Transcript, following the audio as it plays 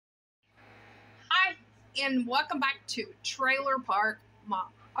and welcome back to Trailer Park Mom.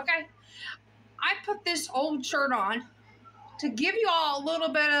 Okay, I put this old shirt on to give you all a little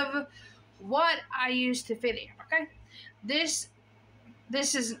bit of what I used to fit in. Okay, this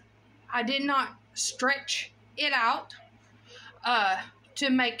is, I did not stretch it out to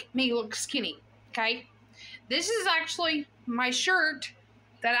make me look skinny. Okay, this is actually my shirt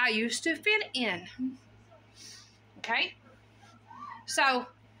that I used to fit in. Okay, so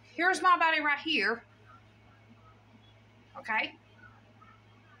here's my body right here. Okay,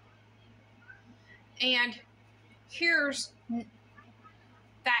 and here's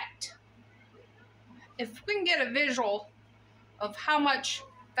that. If we can get a visual of how much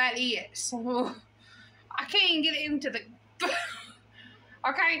that is. I can't even get into the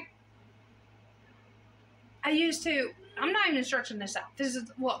okay. I'm not even stretching this out. This is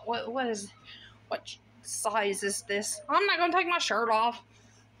what size is this? I'm not gonna take my shirt off.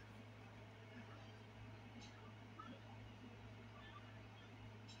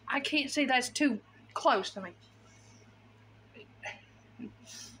 I can't see, that's too close to me. Let me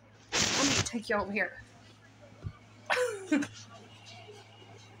take you over here.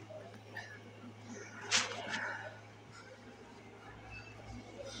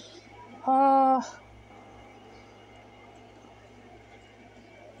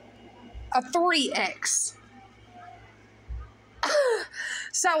 A 3X.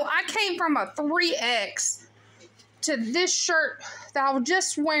 So I came from a 3X to this shirt that I was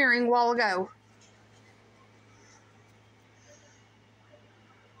just wearing a while ago.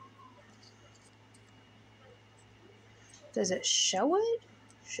 Does it show it?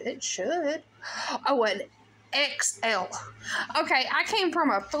 It should. Oh, an XL. Okay, I came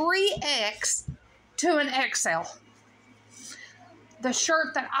from a 3X to an XL. The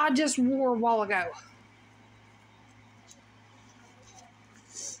shirt that I just wore a while ago.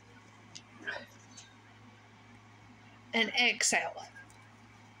 An XL.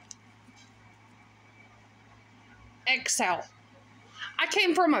 XL. I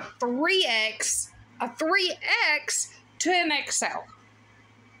came from a 3X to an XL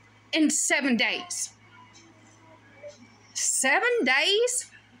in 7 days. 7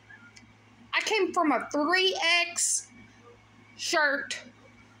 days? I came from a 3X shirt.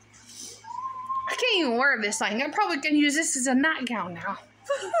 I can't even wear this thing. I probably can use this as a nightgown now.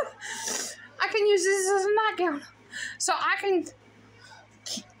 I can use this as a nightgown. So I can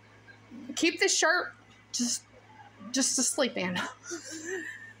keep this shirt just to sleep in.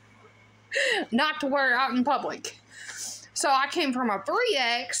 Not to wear out in public. So I came from a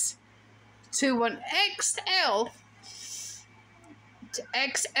 3X to an XL to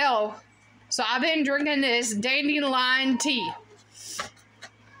XL. So I've been drinking this dandelion tea.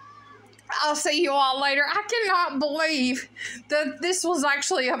 I'll see you all later. I cannot believe that this was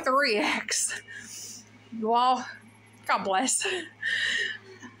actually a 3X. Well, God bless.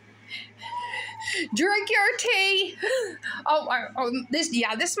 Drink your tea. This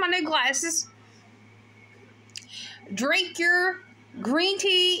is my new glasses. Drink your green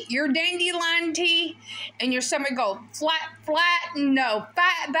tea, your dandelion tea, and your stomach go flat, no,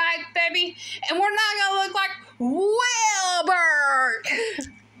 fat back, baby. And we're not gonna look like Wilbert.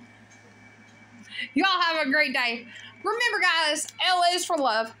 Y'all have a great day. Remember, guys, L is for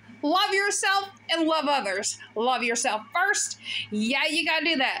love. Love yourself and love others. Love yourself first. Yeah, you gotta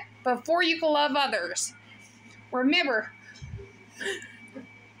do that before you can love others. Remember.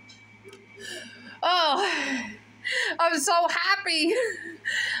 Oh, I'm so happy.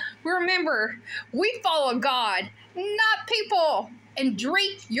 Remember, we follow God, not people. And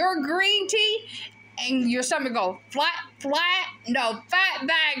drink your green tea and your stomach go flat, no, fat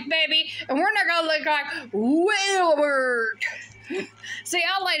back, baby. And we're not gonna look like Wilbert. See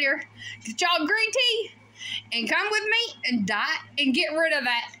y'all later. Get y'all green tea and come with me and diet and get rid of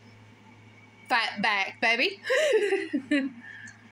that fat back, baby.